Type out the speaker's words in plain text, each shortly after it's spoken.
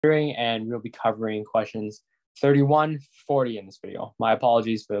and we'll be covering questions 31, 40 in this video. My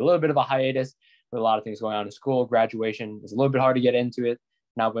apologies for a little bit of a hiatus with a lot of things going on in school. Graduation is a little bit hard to get into it.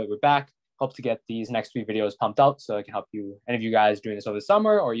 Now that we're back, hope to get these next 3 videos pumped out so I can help you, any of you guys doing this over the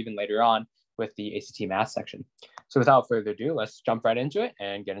summer or even later on with the ACT math section. So without further ado, let's jump right into it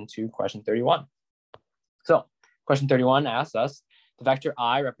and get into question 31. So question 31 asks us, the vector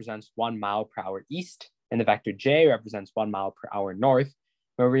I represents 1 mile per hour east and the vector J represents 1 mile per hour north.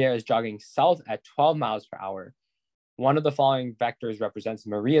 Maria is jogging south at 12 miles per hour. One of the following vectors represents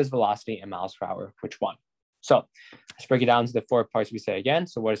Maria's velocity in miles per hour. Which one? So let's break it down to the 4 parts we say again.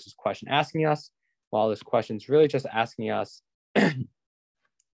 So what is this question asking us? Well, this question is really just asking us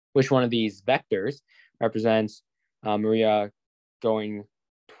which one of these vectors represents Maria going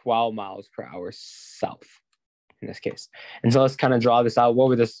 12 miles per hour south in this case. And so let's kind of draw this out.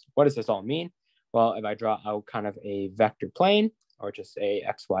 What does this all mean? Well, if I draw out kind of a vector plane or just a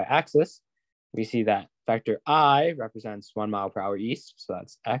XY axis, we see that vector I represents 1 mile per hour east. So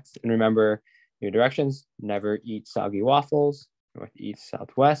that's X. And remember your directions, never eat soggy waffles, north, east,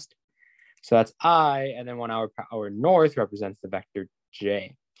 southwest. So that's I, and then 1 hour per hour north represents the vector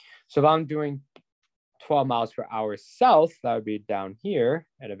J. So if I'm doing 12 miles per hour south, that would be down here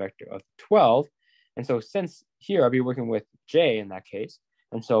at a vector of 12. And so since here, I'll be working with J in that case.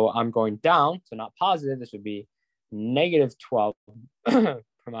 And so I'm going down, so not positive, this would be negative 12 per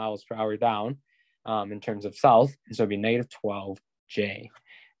miles per hour down in terms of south. And so it'd be negative 12J.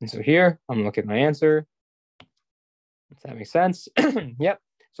 And so here, I'm gonna look at my answer. Does that make sense? Yep.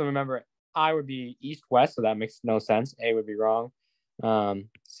 So remember, I would be east-west, so that makes no sense. A would be wrong.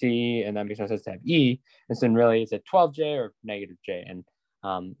 C, and that makes no sense to have E. And so then really, is it 12J or negative J? And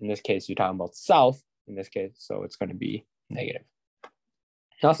in this case, you're talking about south in this case, so it's gonna be negative.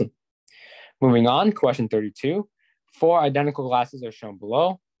 Awesome. Moving on, question 32. 4 identical glasses are shown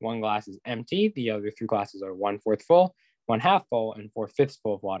below. 1 glass is empty. The other 3 glasses are 1/4 full, 1/2 full, and 4/5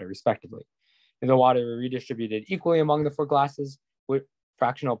 full of water, respectively. If the water were redistributed equally among the 4 glasses, what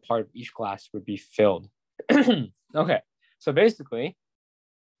fractional part of each glass would be filled? Okay, so basically,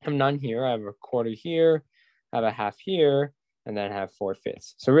 I'm done here. I have a 1/4 here, I have a 1/2 here, and then I have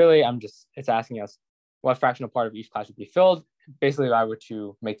 4/5. So really, it's asking us what fractional part of each glass would be filled. Basically, if I were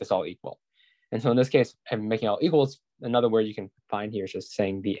to make this all equal. And so in this case, I'm making all equals. Another word you can find here is just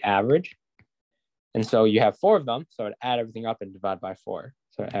saying the average. And so you have 4 of them. So I'd add everything up and divide by 4.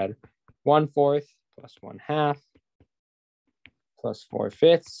 So I add 1/4 plus 1/2 plus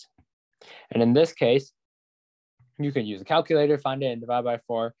 4/5. And in this case, you can use a calculator, find it and divide by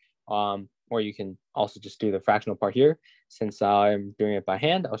 4. Or you can also just do the fractional part here. Since I'm doing it by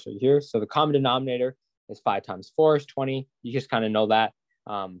hand, I'll show you here. So the common denominator is 5 times 4 is 20. You just kind of know that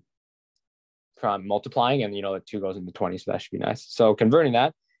from multiplying, and you know that 2 goes into 20, so that should be nice. So converting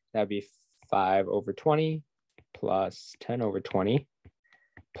that would be 5 over 20 plus 10 over 20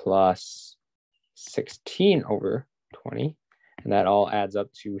 plus 16 over 20. And that all adds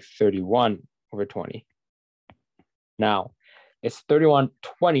up to 31 over 20. Now, it's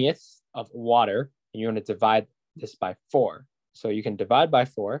 31/20ths of water, and you're going to divide this by 4. So you can divide by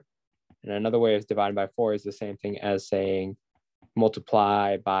 4. And another way of dividing by 4 is the same thing as saying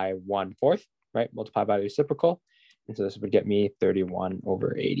multiply by 1/4, right? Multiply by the reciprocal. And so this would get me 31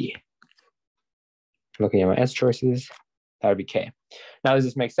 over 80. Looking at my S choices, that would be K. Now, does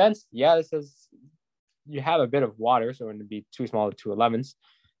this make sense? Yeah, this says you have a bit of water, so it would be too small to 2/11.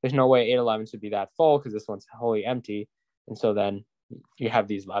 There's no way 8/11 would be that full because this one's wholly empty. And so then you have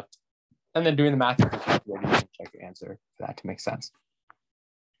these left. And then doing the math, you can check your answer for that to make sense.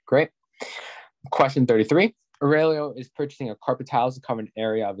 Great. Question 33. Aurelio is purchasing a carpet tiles to cover an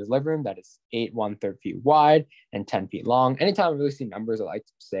area of his living room that is 8 1/3 feet wide and 10 feet long. Anytime I really see numbers, I like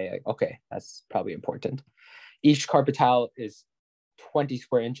to say, like, okay, that's probably important. Each carpet tile is 20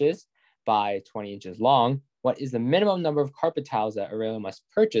 square inches by 20 inches long. What is the minimum number of carpet tiles that Aurelio must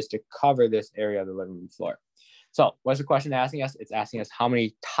purchase to cover this area of the living room floor? So what's the question asking us? It's asking us how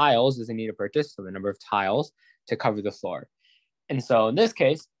many tiles does he need to purchase, so the number of tiles to cover the floor. And so in this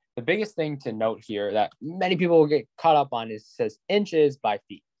case, the biggest thing to note here that many people will get caught up on is it says inches by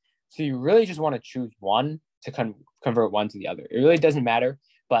feet. So you really just want to choose one to convert one to the other. It really doesn't matter.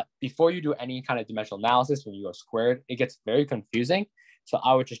 But before you do any kind of dimensional analysis, when you go squared, it gets very confusing. So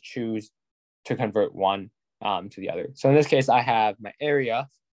I would just choose to convert one to the other. So in this case, I have my area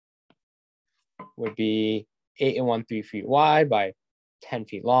would be 8 1/3 feet wide by 10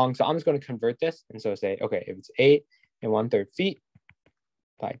 feet long. So I'm just going to convert this. And so say, okay, if it's 8 1/3 feet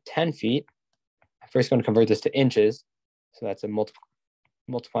by 10 feet, I'm first going to convert this to inches. So that's a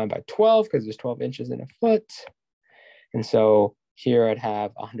multiplying by 12 because there's 12 inches in a foot. And so here I'd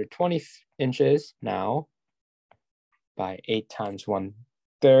have 120 inches now by 8 times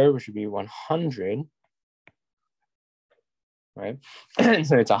 1/3, which would be 100, right?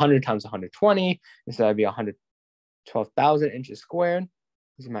 So it's 100 times 120, and so that'd be 112,000 inches squared.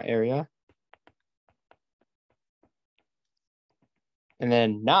 This is my area. And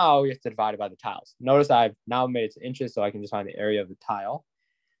then now we have to divide it by the tiles. Notice I've now made it to inches, so I can just find the area of the tile.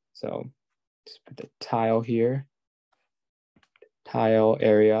 So just put the tile here. Tile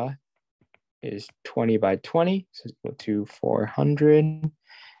area is 20 by 20, so it's equal to 400.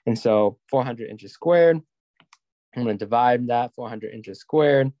 And so 400 inches squared. I'm going to divide that 400 inches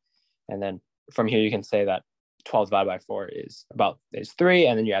squared. And then from here, you can say that 12 divided by 4 is 3,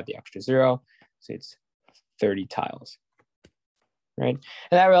 and then you add the extra 0. So it's 30 tiles, right?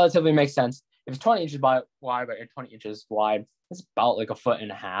 And that relatively makes sense. If it's 20 inches wide by 20 inches wide, it's about like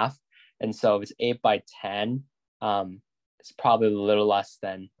 1.5 feet. And so if it's 8 by 10, it's probably a little less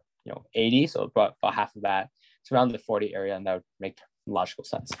than 80. So about half of that. It's around the 40 area, and that would make logical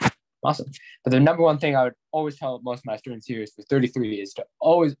sense. Awesome. But the number one thing I would always tell most of my students here is for 33 is to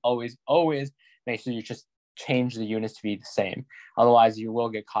always make sure you just change the units to be the same. Otherwise, you will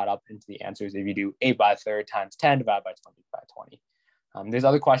get caught up into the answers if you do 8 by 1/3 times 10 divided by 20 by 20. There's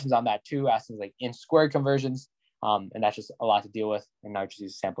other questions on that too, asking like inch squared conversions, and that's just a lot to deal with. And I would just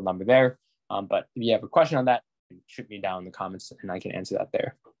use a sample number there. But if you have a question on that, shoot me down in the comments and I can answer that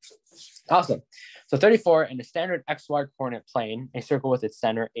there. Awesome. So 34, in a standard XY coordinate plane, a circle with its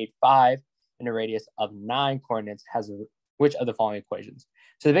center 8, 5 and a radius of 9 coordinates has which of the following equations?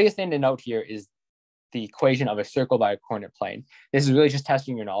 So the biggest thing to note here is the equation of a circle by a coordinate plane. This is really just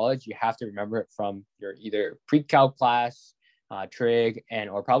testing your knowledge. You have to remember it from your either pre-calc class, trig,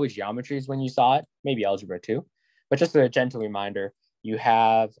 or probably geometries when you saw it, maybe algebra too. But just a gentle reminder, you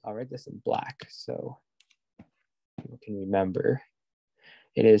have, I'll write this in black so you can remember.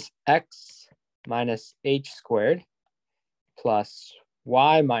 It is x minus h squared plus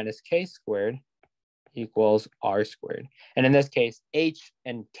y minus k squared equals r squared. And in this case, h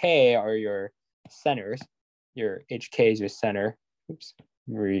and k are your centers. Your hk is your center. Oops,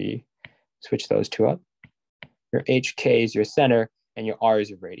 switch those two up. Your hk is your center, and your r is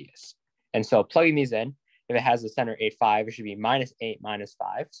your radius. And so plugging these in, if it has the center 8, 5, it should be minus 8 minus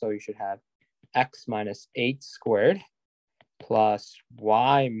 5. So you should have x minus 8 squared plus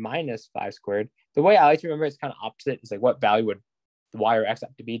y minus 5 squared. The way I like to remember it's kind of opposite. It's like what value would y or x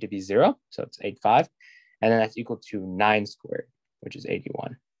have to be 0? So it's 8, 5. And then that's equal to 9 squared, which is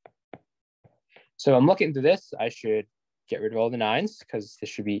 81. So I'm looking through this. I should get rid of all the 9s because this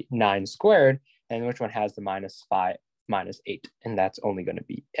should be 9 squared. And which one has the minus 5 minus 8? And that's only going to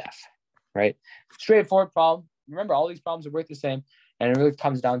be f, right? Straightforward problem. Remember, all these problems are worth the same. And it really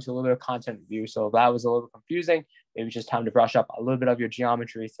comes down to a little bit of content review. So if that was a little bit confusing, maybe it's just time to brush up a little bit of your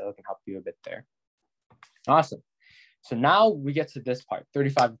geometry so it can help you a bit there. Awesome. So now we get to this part,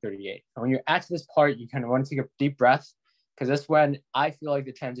 35 and 38. And when you're at this part, you kind of want to take a deep breath because that's when I feel like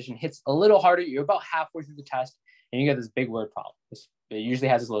the transition hits a little harder. You're about halfway through the test and you get this big word problem. It usually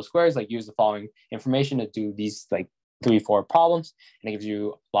has these little squares, like use the following information to do these like 3-4 problems. And it gives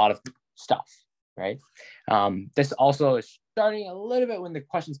you a lot of stuff, right? This also is starting a little bit when the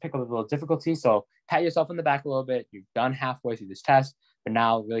questions pick up a little difficulty. So pat yourself on the back a little bit. You've done halfway through this test, but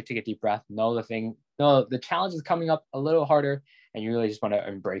now really take a deep breath. Know the challenge is coming up a little harder, and you really just want to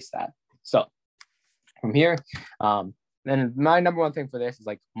embrace that. So from here, then my number one thing for this is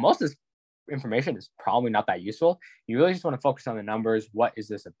like most of this information is probably not that useful. You really just want to focus on the numbers. What is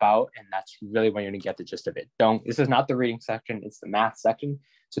this about? And that's really when you're going to get the gist of it. This is not the reading section, it's the math section.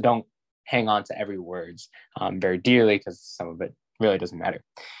 So don't hang on to every words very dearly because some of it really doesn't matter.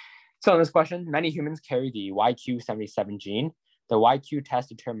 So in this question, many humans carry the YQ77 gene. The YQ test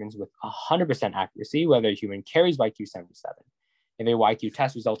determines with 100% accuracy whether a human carries YQ77. If a YQ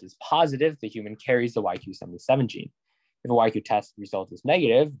test result is positive, the human carries the YQ77 gene. If a YQ test result is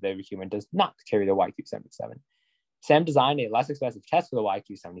negative, the human does not carry the YQ77. Sam designed a less expensive test for the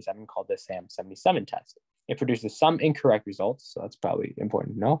YQ77 called the SAM77 test. It produces some incorrect results, so that's probably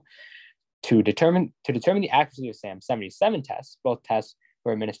important to know. To determine the accuracy of SAM77 tests, both tests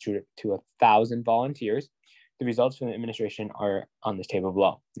were administered to 1,000 volunteers. The results from the administration are on this table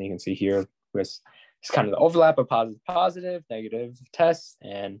below. And you can see here it's kind of the overlap of positive, negative tests,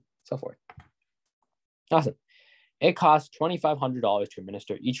 and so forth. Awesome. It costs $2,500 to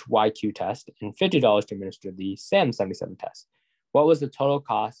administer each YQ test and $50 to administer the SAM77 test. What was the total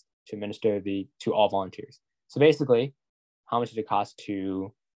cost to administer to all volunteers? So basically, how much did it cost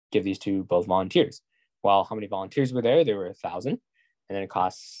to give these to both volunteers? Well, how many volunteers were there? There were 1,000. And then it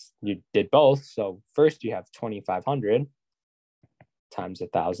costs, you did both. So first you have 2,500 times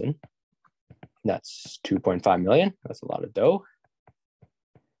 1,000. That's 2.5 million. That's a lot of dough.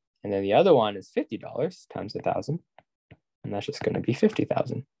 And then the other one is $50 times 1,000. And that's just going to be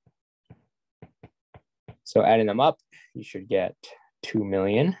 50,000. So adding them up, you should get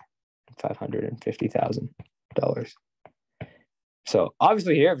 $2,550,000. So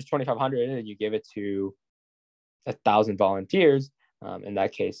obviously here, if it's 2,500 and you give it to 1,000 volunteers, in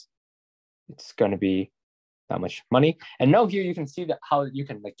that case, it's going to be that much money. And no, here you can see that how you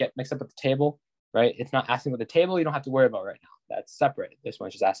can like get mixed up with the table, right? It's not asking about the table. You don't have to worry about right now. That's separate. This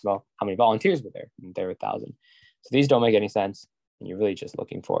one's just asking about how many volunteers were there. And there were 1,000. So these don't make any sense. And you're really just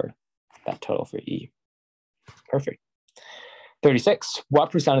looking for that total for E. Perfect. 36.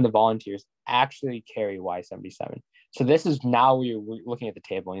 What percent of the volunteers actually carry Y77? So this is now we're looking at the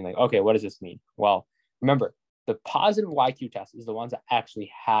table and you're like, okay, what does this mean? Well, remember, the positive YQ test is the ones that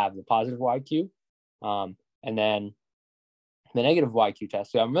actually have the positive YQ. And then the negative YQ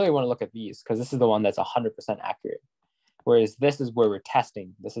test. So I really want to look at these because this is the one that's 100% accurate. Whereas this is where we're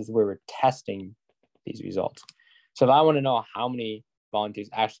testing. This is where we're testing these results. So if I want to know how many volunteers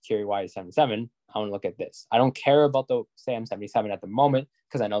actually carry Y77, I want to look at this. I don't care about the SAM77 at the moment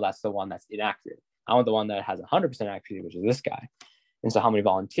because I know that's the one that's inaccurate. I want the one that has 100% accuracy, which is this guy. And so how many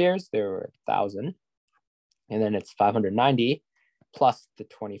volunteers? There were 1,000. And then it's 590 plus the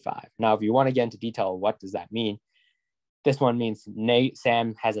 25. Now, if you want to get into detail, what does that mean? This one means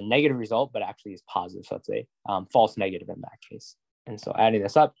SAM has a negative result, but actually is positive. So it's a false negative in that case. And so adding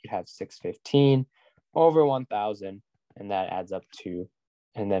this up, you have 615 over 1,000. And that adds up to,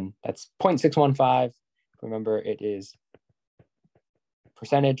 and then that's 0.615. Remember, it is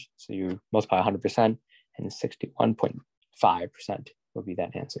percentage. So you multiply 100% and 61.5% will be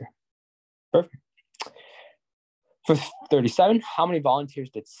that answer. Perfect. For 37, how many volunteers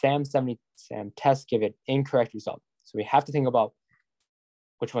did SAM test give an incorrect result? So we have to think about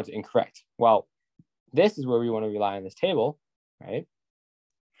which one's incorrect. Well, this is where we want to rely on this table, right?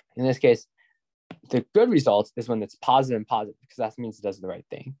 In this case, the good result is when it's positive and positive because that means it does the right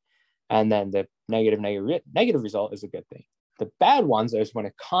thing. And then the negative result is a good thing. The bad ones is when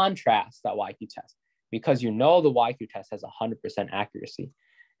it contrasts that YQ test because you know the YQ test has 100% accuracy.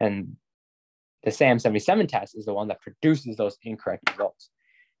 And the SAM77 test is the one that produces those incorrect results.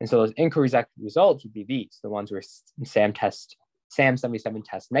 And so those incorrect results would be these, the ones where SAM77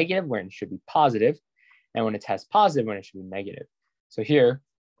 tests negative, when it should be positive, and when it tests positive, when it should be negative. So here,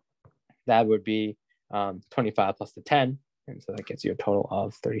 that would be 25 plus the 10, and so that gets you a total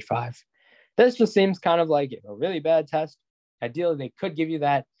of 35. This just seems kind of like a really bad test. Ideally, they could give you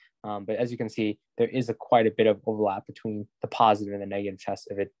that, but as you can see, there is quite a bit of overlap between the positive and the negative test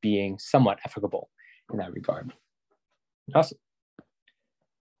of it being somewhat applicable in that regard. Awesome.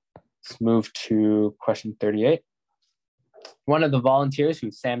 Let's move to question 38. One of the volunteers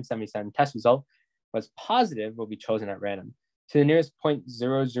whose SAM77 test result was positive will be chosen at random. To the nearest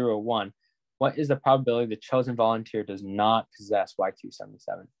 0.001, what is the probability the chosen volunteer does not possess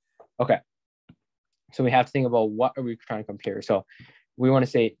YQ77? Okay, so we have to think about what are we trying to compare. So we want to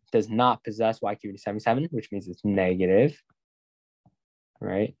say does not possess YQ77, which means it's negative,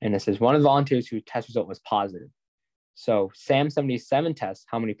 right? And it says one of the volunteers whose test result was positive. So SAM77 tests,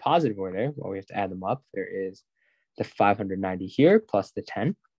 how many positive were there? Well, we have to add them up. There is the 590 here plus the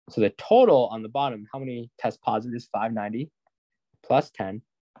 10. So the total on the bottom, how many tests positive is 590 plus 10.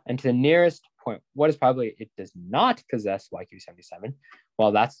 And to the nearest point, what is probably it does not possess YQ77?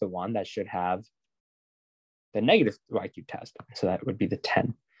 Well, that's the one that should have the negative YQ test. So that would be the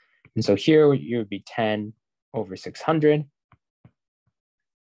 10. And so here it would be 10 over 600.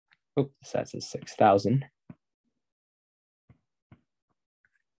 Oops, that's a 6,000.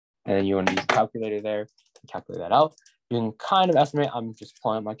 And then you want to use a calculator there to calculate that out. You can kind of estimate, I'm just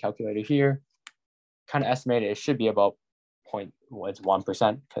pulling up my calculator here, kind of estimate it should be about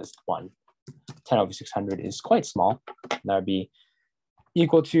 1% because 10 over 600 is quite small. And that would be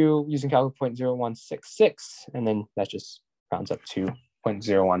equal to, using calculator, 0.0166, and then that just rounds up to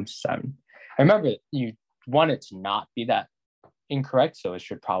 0.017. I remember you want it to not be that incorrect, so it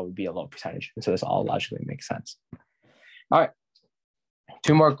should probably be a low percentage. And so this all logically makes sense. All right.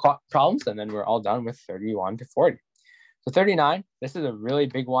 2 more problems, and then we're all done with 31 to 40. So 39, this is a really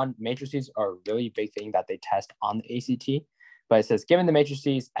big one. Matrices are a really big thing that they test on the ACT. But it says, given the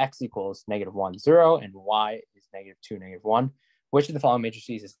matrices x equals -1, 0, and y is -2, -1, which of the following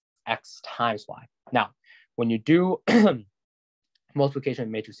matrices is x times y? Now, when you do multiplication of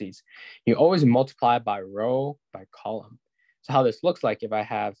matrices, you always multiply by row by column. So how this looks like, if I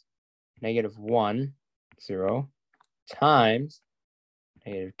have -1, 0 times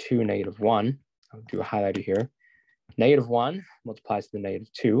 -2, -1, I'll do a highlighter here, -1 multiplies by the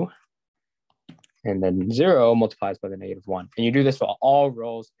 -2, and then 0 multiplies by the -1. And you do this for all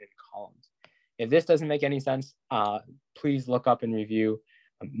rows and columns. If this doesn't make any sense, please look up and review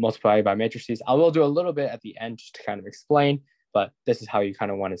multiply by matrices. I will do a little bit at the end just to kind of explain, but this is how you kind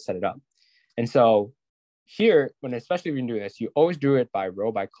of want to set it up. And so here, especially when you do this, you always do it by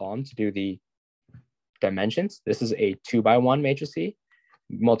row by column to do the dimensions. This is a 2x1 matrix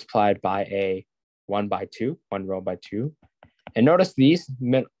multiplied by a 1x2, 1 row by 2. And notice these,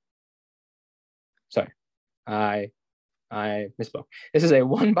 I misspoke. This is a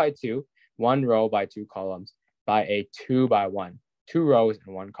 1x2, 1 row by 2 columns by a 2x1, 2 rows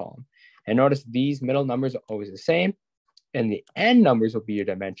and 1 column. And notice these middle numbers are always the same, and the end numbers will be your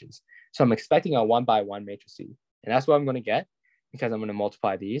dimensions. So I'm expecting a 1x1 matrix, and that's what I'm going to get because I'm going to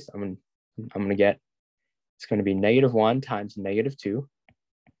multiply these. I'm going to get, it's going to be -1 times -2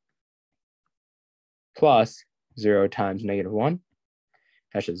 plus 0 times -1.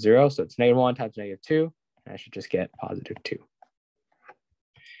 That's just 0, so it's -1 times -2, and I should just get +2.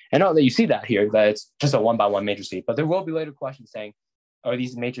 And note that you see that here, that it's just a 1x1 matrix, but there will be later questions saying, are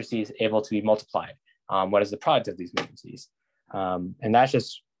these matrices able to be multiplied? What is the product of these matrices? And that's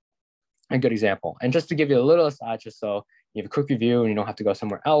just a good example. And just to give you a little aside, just so you have a quick review and you don't have to go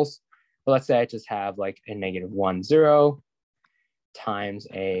somewhere else, but let's say I just have like a -1, 0 times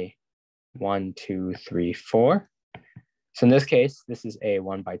a 1, 2, 3, 4. So in this case, this is a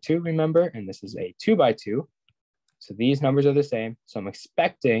 1x2, remember, and this is a 2x2. So these numbers are the same. So I'm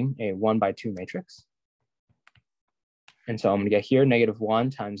expecting a 1x2 matrix. And so I'm going to get here -1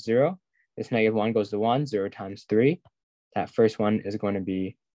 times 0. This -1 goes to 1, 0 times 3. That first one is going to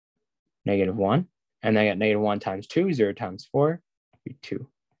be -1. And then I get -1 times 2, 0 times 4, be 2.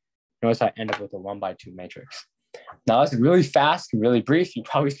 Notice I end up with a 1x2 matrix. Now that's really fast, really brief. You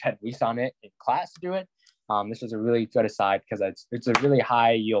probably spent weeks on it in class to do it. This is a really good aside because it's a really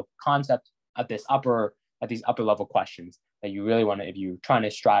high yield concept at these upper level questions that you really want to, if you're trying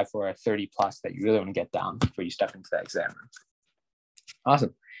to strive for a 30 plus, that you really want to get down before you step into the exam room.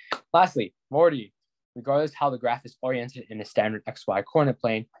 Awesome. Lastly, Morty, regardless how the graph is oriented in a standard XY coordinate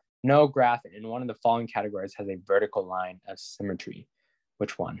plane, no graph in one of the following categories has a vertical line of symmetry.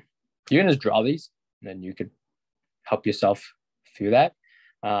 Which one? You can just draw these, and then you could help yourself through that.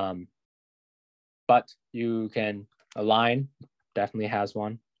 But you can, a line definitely has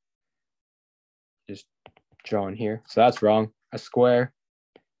one. Just draw in here. So that's wrong. A square.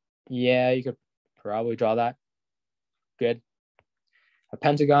 Yeah, you could probably draw that. Good. A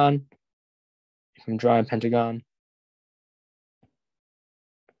pentagon. You can draw a pentagon.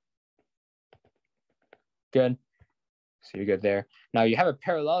 Good. So you're good there. Now you have a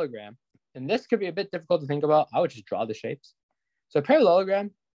parallelogram, and this could be a bit difficult to think about. I would just draw the shapes. So a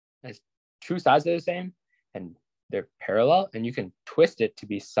parallelogram has two sides that are the same, and they're parallel, and you can twist it to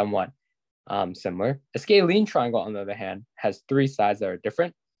be somewhat similar. A scalene triangle, on the other hand, has three sides that are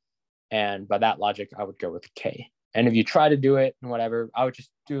different, and by that logic, I would go with K. And if you try to do it and whatever, I would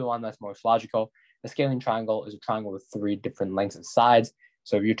just do the one that's most logical. A scalene triangle is a triangle with three different lengths and sides.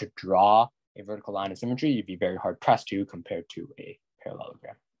 So if you were to draw a vertical line of symmetry, you'd be very hard pressed to compared to a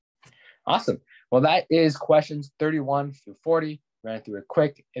parallelogram. Awesome. Well, that is questions 31 through 40. Ran through it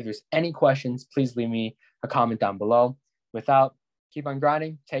quick. If there's any questions, please leave me a comment down below. Without, keep on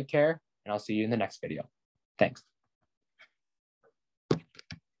grinding, take care, and I'll see you in the next video. Thanks.